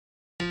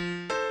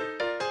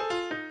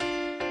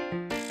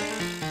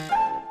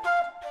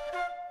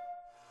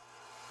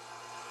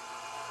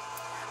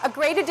A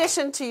great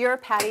addition to your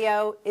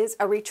patio is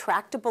a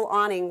retractable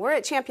awning. We're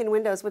at Champion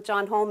Windows with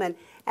Jon Holman,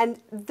 and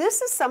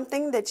this is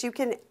something that you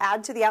can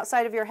add to the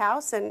outside of your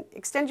house and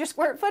extend your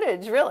square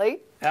footage,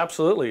 really.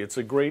 Absolutely. It's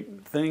a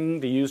great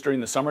thing to use during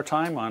the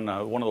summertime on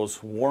one of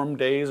those warm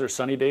days or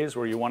sunny days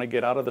where you want to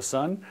get out of the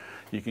sun.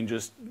 You can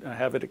just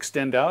have it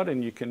extend out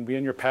and you can be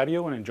in your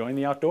patio and enjoying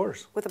the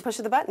outdoors. With a push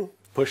of the button.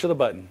 Push of the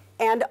button.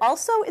 And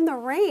also in the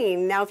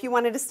rain. Now, if you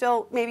wanted to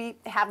still maybe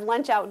have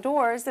lunch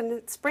outdoors and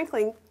it's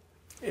sprinkling,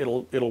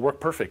 it'll work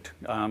perfect.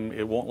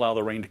 It won't allow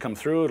the rain to come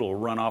through. It'll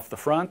run off the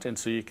front, and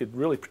so you could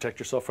really protect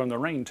yourself from the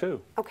rain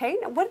too. Okay,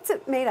 now what's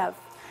it made of?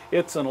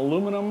 It's an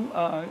aluminum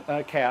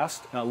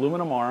cast,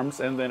 aluminum arms,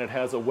 and then it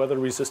has a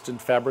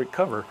weather-resistant fabric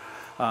cover.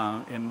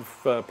 In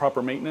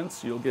proper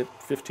maintenance, you'll get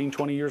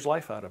 15-20 years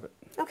life out of it.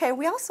 Okay,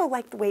 we also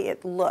like the way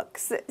it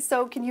looks.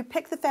 So can you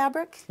pick the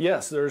fabric?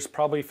 Yes, there's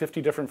probably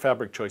 50 different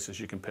fabric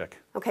choices you can pick.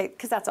 Okay,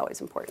 because that's always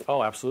important.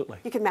 Oh, absolutely.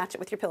 You can match it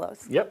with your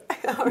pillows. Yep.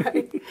 All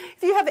right.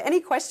 If you have any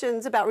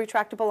questions about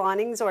retractable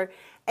awnings or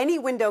any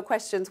window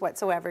questions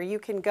whatsoever, you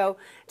can go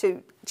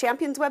to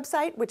Champion's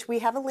website, which we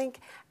have a link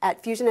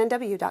at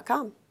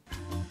fusionnw.com.